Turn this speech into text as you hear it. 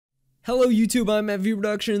Hello YouTube, I'm Matt V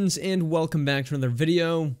Productions and welcome back to another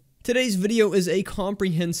video. Today's video is a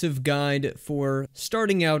comprehensive guide for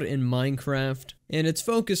starting out in Minecraft, and it's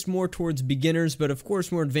focused more towards beginners, but of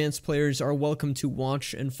course more advanced players are welcome to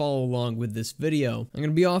watch and follow along with this video. I'm going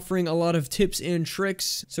to be offering a lot of tips and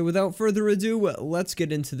tricks, so without further ado, let's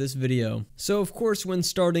get into this video. So of course when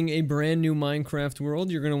starting a brand new Minecraft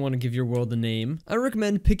world, you're going to want to give your world a name. I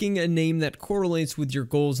recommend picking a name that correlates with your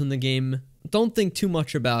goals in the game. Don't think too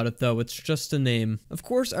much about it though, it's just a name. Of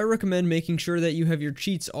course, I recommend making sure that you have your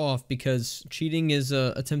cheats off because cheating is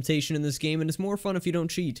a temptation in this game and it's more fun if you don't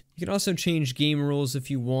cheat. You can also change game rules if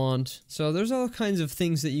you want. So there's all kinds of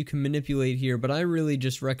things that you can manipulate here, but I really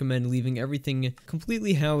just recommend leaving everything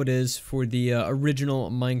completely how it is for the original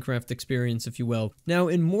Minecraft experience, if you will. Now,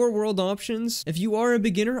 in more world options, if you are a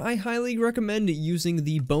beginner, I highly recommend using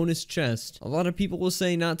the bonus chest. A lot of people will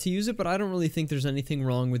say not to use it, but I don't really think there's anything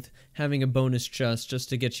wrong with having a bonus chest just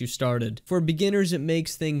to get you started. For beginners, it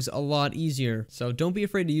makes things a lot easier, so don't be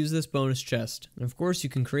afraid to use this bonus chest. And of course, you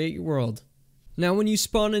can create your world. Now, when you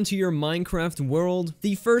spawn into your Minecraft world,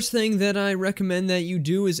 the first thing that I recommend that you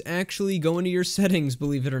do is actually go into your settings,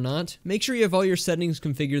 believe it or not. Make sure you have all your settings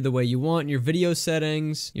configured the way you want, your video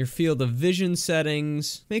settings, your field of vision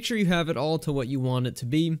settings. Make sure you have it all to what you want it to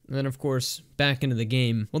be, and then of course, back into the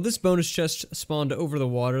game. Well, this bonus chest spawned over the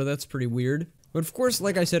water, that's pretty weird. But of course,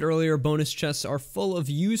 like I said earlier, bonus chests are full of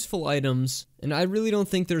useful items, and I really don't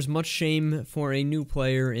think there's much shame for a new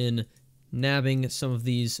player in nabbing some of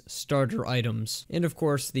these starter items, and of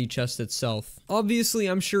course the chest itself. Obviously,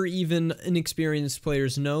 I'm sure even inexperienced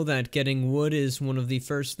players know that getting wood is one of the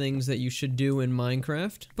first things that you should do in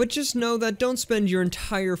Minecraft, but just know that don't spend your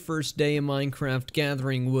entire first day in Minecraft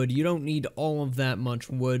gathering wood. You don't need all of that much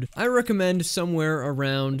wood. I recommend somewhere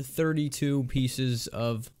around 32 pieces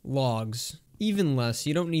of logs. Even less,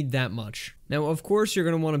 you don't need that much. Now, of course, you're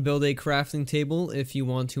going to want to build a crafting table if you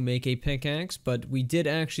want to make a pickaxe, but we did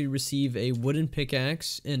actually receive a wooden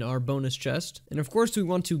pickaxe in our bonus chest. And of course, we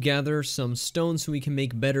want to gather some stone so we can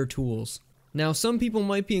make better tools. Now, some people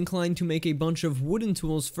might be inclined to make a bunch of wooden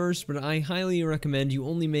tools first, but I highly recommend you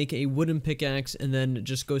only make a wooden pickaxe and then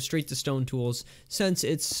just go straight to stone tools, since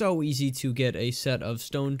it's so easy to get a set of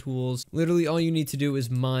stone tools. Literally, all you need to do is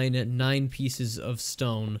mine 9 pieces of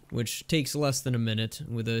stone, which takes less than a minute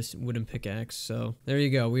with a wooden pickaxe. So, there you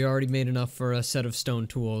go. We already made enough for a set of stone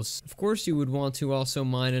tools. Of course, you would want to also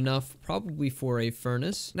mine enough, probably for a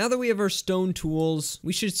furnace. Now that we have our stone tools,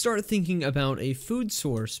 we should start thinking about a food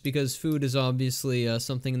source, because food is obviously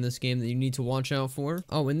something in this game that you need to watch out for.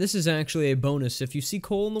 Oh, and this is actually a bonus. If you see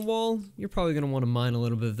coal in the wall, you're probably going to want to mine a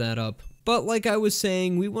little bit of that up. But like I was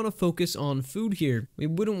saying, we want to focus on food here. We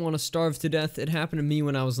wouldn't want to starve to death. It happened to me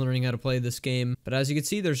when I was learning how to play this game. But as you can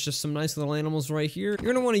see, there's just some nice little animals right here.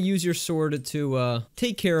 You're going to want to use your sword to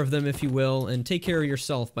take care of them, if you will, and take care of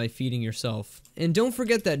yourself by feeding yourself. And don't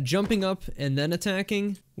forget that jumping up and then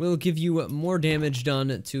attacking will give you more damage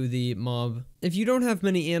done to the mob. If you don't have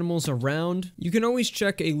many animals around, you can always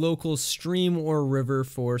check a local stream or river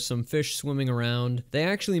for some fish swimming around. They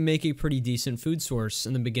actually make a pretty decent food source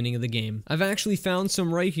in the beginning of the game. I've actually found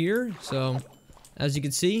some right here, so as you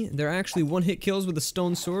can see, they're actually one-hit kills with a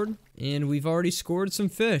stone sword, and we've already scored some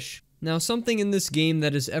fish. Now, something in this game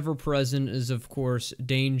that is ever present is, of course,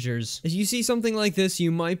 dangers. If you see something like this,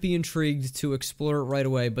 you might be intrigued to explore it right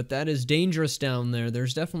away, but that is dangerous down there.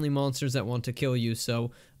 There's definitely monsters that want to kill you, so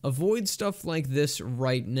avoid stuff like this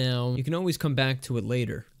right now. You can always come back to it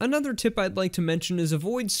later. Another tip I'd like to mention is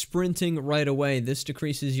avoid sprinting right away. This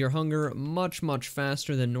decreases your hunger much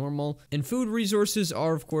faster than normal. And food resources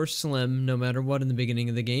are of course slim no matter what in the beginning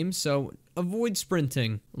of the game, so avoid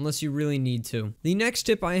sprinting unless you really need to. The next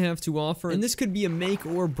tip I have to offer, and this could be a make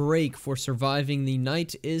or break for surviving the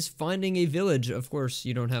night, is finding a village. Of course,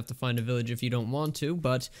 you don't have to find a village if you don't want to,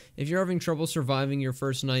 but if you're having trouble surviving your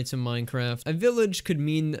first nights in Minecraft, a village could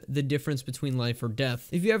mean the difference between life or death.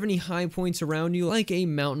 If you have any high points around you, like a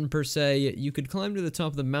mountain per se, you could climb to the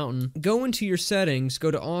top of the mountain, go into your settings,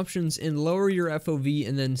 go to options, and lower your FOV,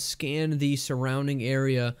 and then scan the surrounding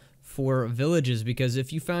area for villages, because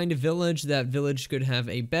if you find a village, that village could have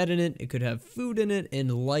a bed in it, it could have food in it,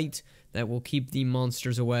 and light that will keep the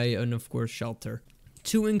monsters away, and of course shelter.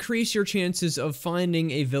 To increase your chances of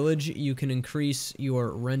finding a village, you can increase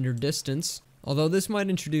your render distance. Although this might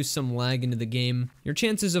introduce some lag into the game, your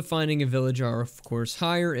chances of finding a village are of course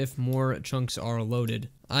higher if more chunks are loaded.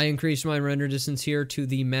 I increased my render distance here to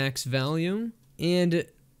the max value, and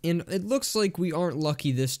it looks like we aren't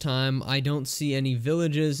lucky this time. I don't see any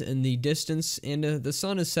villages in the distance, and the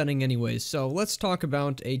sun is setting anyways, so let's talk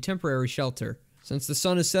about a temporary shelter. Since the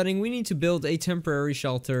sun is setting, we need to build a temporary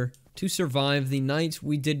shelter To survive the night,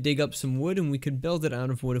 we did dig up some wood and we could build it out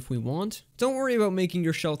of wood if we want. Don't worry about making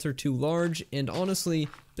your shelter too large, and honestly,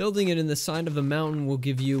 building it in the side of the mountain will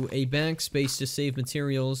give you a backspace to save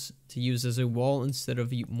materials to use as a wall instead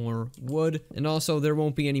of more wood. And also, there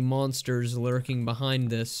won't be any monsters lurking behind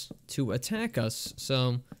this to attack us,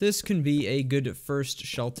 so this can be a good first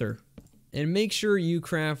shelter. And make sure you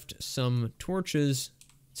craft some torches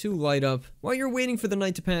to light up. While you're waiting for the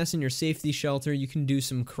night to pass in your safety shelter, you can do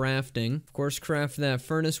some crafting. Of course, craft that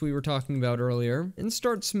furnace we were talking about earlier, and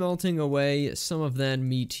start smelting away some of that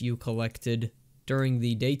meat you collected during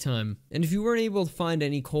the daytime. And if you weren't able to find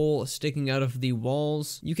any coal sticking out of the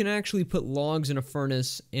walls, you can actually put logs in a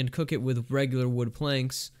furnace and cook it with regular wood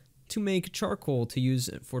planks to make charcoal to use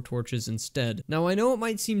for torches instead. Now, I know it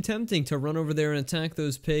might seem tempting to run over there and attack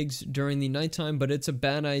those pigs during the nighttime, but it's a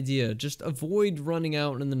bad idea. Just avoid running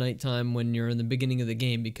out in the nighttime when you're in the beginning of the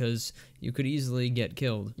game, because you could easily get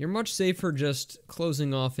killed. You're much safer just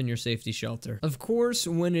closing off in your safety shelter. Of course,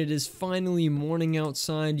 when it is finally morning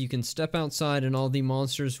outside, you can step outside and all the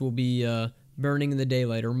monsters will be burning in the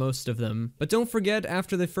daylight, or most of them. But don't forget,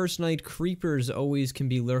 after the first night, creepers always can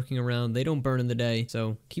be lurking around. They don't burn in the day,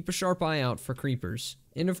 so keep a sharp eye out for creepers.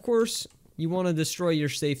 And of course, you want to destroy your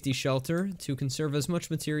safety shelter to conserve as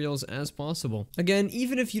much materials as possible. Again,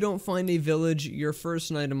 even if you don't find a village your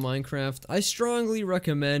first night in Minecraft, I strongly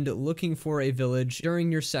recommend looking for a village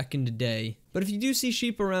during your second day. But if you do see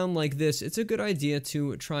sheep around like this, it's a good idea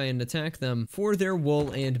to try and attack them for their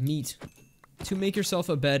wool and meat, to make yourself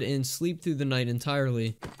a bed and sleep through the night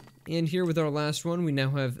entirely. And here with our last one, we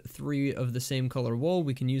now have 3 of the same color wool.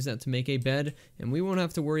 We can use that to make a bed, and we won't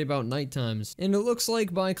have to worry about night times. And it looks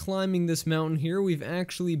like by climbing this mountain here, we've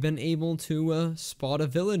actually been able to spot a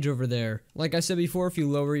village over there. Like I said before, if you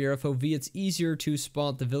lower your FOV, it's easier to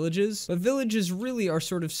spot the villages. But villages really are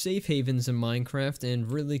sort of safe havens in Minecraft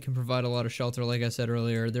and really can provide a lot of shelter, like I said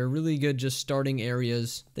earlier. They're really good just starting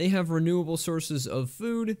areas. They have renewable sources of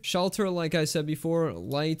food, shelter, like I said before,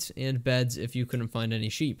 light, and beds if you couldn't find any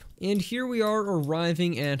sheep. And here we are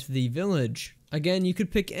arriving at the village. Again, you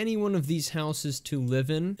could pick any one of these houses to live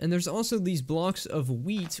in, and there's also these blocks of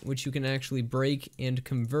wheat, which you can actually break and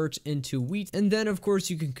convert into wheat, and then of course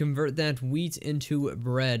you can convert that wheat into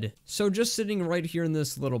bread. So just sitting right here in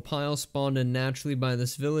this little pile spawned in naturally by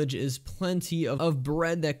this village is plenty of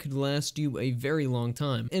bread that could last you a very long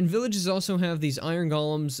time. And villages also have these iron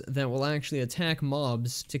golems that will actually attack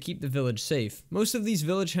mobs to keep the village safe. Most of these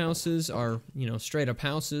village houses are, straight up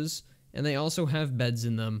houses, and they also have beds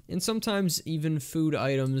in them, and sometimes even food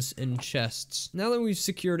items in chests. Now that we've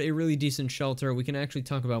secured a really decent shelter, we can actually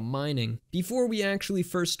talk about mining. Before we actually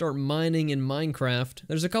first start mining in Minecraft,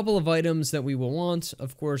 there's a couple of items that we will want.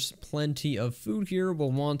 Of course, plenty of food here.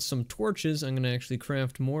 We'll want some torches. I'm going to actually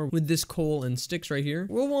craft more with this coal and sticks right here.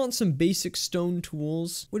 We'll want some basic stone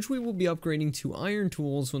tools, which we will be upgrading to iron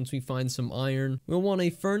tools once we find some iron. We'll want a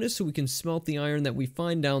furnace so we can smelt the iron that we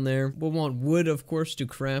find down there. We'll want wood, of course, to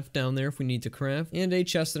craft down there if we need to craft, and a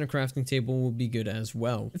chest and a crafting table will be good as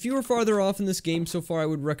well. If you were farther off in this game so far, I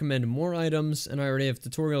would recommend more items, and I already have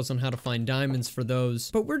tutorials on how to find diamonds for those,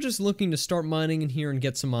 but we're just looking to start mining in here and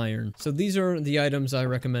get some iron. So these are the items I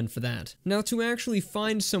recommend for that. Now, to actually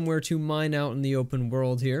find somewhere to mine out in the open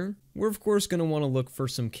world here, we're of course going to want to look for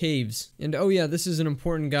some caves. And oh yeah, this is an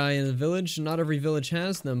important guy in the village. Not every village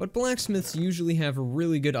has them, but blacksmiths usually have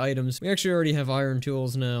really good items. We actually already have iron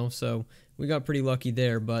tools now, so we got pretty lucky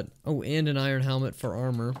there. But oh, and an iron helmet for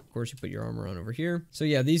armor. Of course, you put your armor on over here. So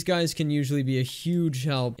yeah, these guys can usually be a huge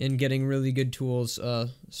help in getting really good tools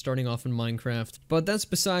starting off in Minecraft. But that's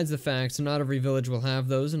besides the fact, not every village will have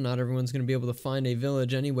those, and not everyone's going to be able to find a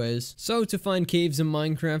village anyways. So to find caves in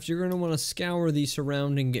Minecraft, you're going to want to scour the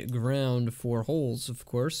surrounding ground for holes, of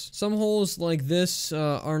course. Some holes like this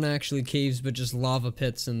aren't actually caves, but just lava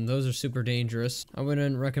pits, and those are super dangerous. I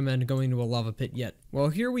wouldn't recommend going to a lava pit yet. Well,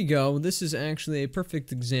 here we go. This is actually a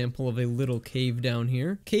perfect example of a little cave down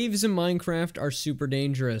here. Caves in Minecraft are super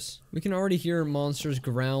dangerous. We can already hear monsters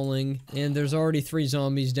growling, and there's already 3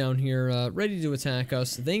 zombies down here ready to attack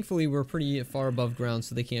us. Thankfully, we're pretty far above ground,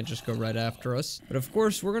 so they can't just go right after us. But of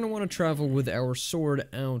course, we're going to want to travel with our sword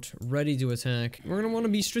out, ready to attack. We're going to want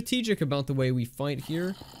to be strategic about the way we fight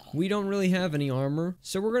here. We don't really have any armor,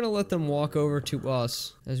 so we're going to let them walk over to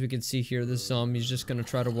us. As we can see here, this zombie's just going to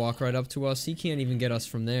try to walk right up to us. He can't even get us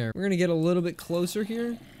from there. We're going to get a little bit closer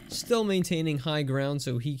here, still maintaining high ground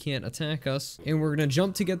so he can't attack us. And we're going to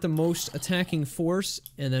jump to get the most attacking force,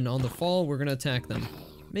 and then on the fall, we're going to attack them.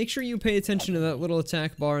 make sure you pay attention to that little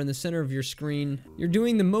attack bar in the center of your screen. You're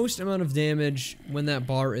doing the most amount of damage when that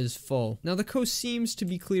bar is full. Now the coast seems to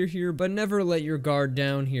be clear here, but never let your guard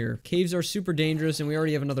down here. Caves are super dangerous, and we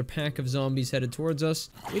already have another pack of zombies headed towards us.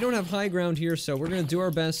 We don't have high ground here, so we're going to do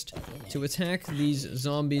our best to attack these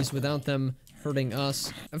zombies without them hurting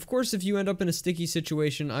us. Of course, if you end up in a sticky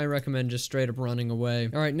situation, I recommend just straight up running away.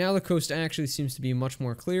 Alright, now the coast actually seems to be much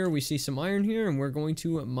more clear. We see some iron here, and we're going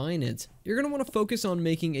to mine it. You're going to want to focus on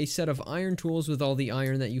making a set of iron tools with all the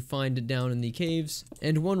iron that you find down in the caves,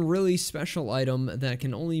 and one really special item that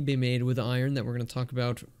can only be made with iron that we're going to talk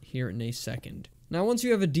about here in a second. Now, once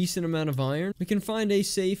you have a decent amount of iron, we can find a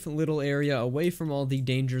safe little area away from all the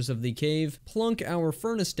dangers of the cave, plunk our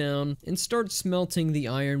furnace down, and start smelting the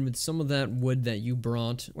iron with some of that wood that you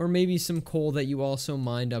brought, or maybe some coal that you also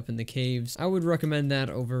mined up in the caves. I would recommend that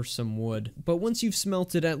over some wood. But once you've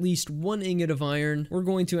smelted at least 1 ingot of iron, we're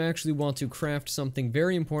going to actually want to craft something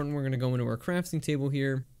very important. We're going to go into our crafting table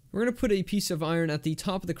here. We're going to put a piece of iron at the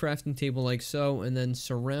top of the crafting table like so, and then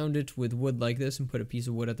surround it with wood like this and put a piece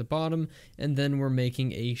of wood at the bottom, and then we're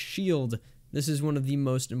making a shield. This is one of the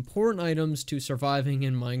most important items to surviving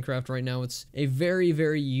in Minecraft right now. It's a very,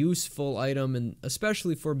 very useful item, and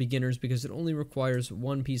especially for beginners because it only requires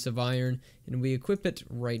 1 piece of iron, and we equip it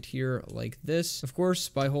right here like this. Of course,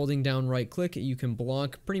 by holding down right click, you can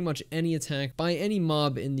block pretty much any attack by any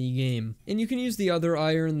mob in the game. And you can use the other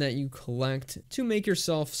iron that you collect to make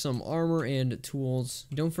yourself some armor and tools.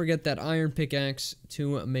 Don't forget that iron pickaxe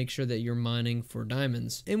to make sure that you're mining for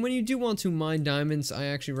diamonds. And when you do want to mine diamonds, I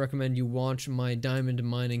actually recommend you watch my diamond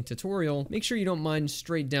mining tutorial. Make sure you don't mine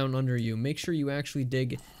straight down under you. Make sure you actually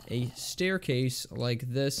dig a staircase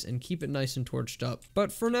like this and keep it nice and torched up.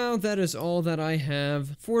 But for now, that is all that I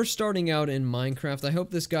have for starting out in Minecraft. I hope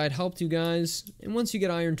this guide helped you guys, and once you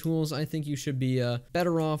get iron tools, I think you should be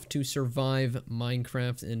better off to survive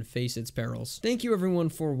Minecraft and face its perils. Thank you everyone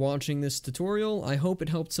for watching this tutorial. I hope it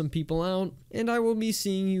helped some people out, and I will be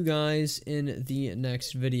seeing you guys in the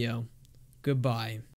next video. Goodbye.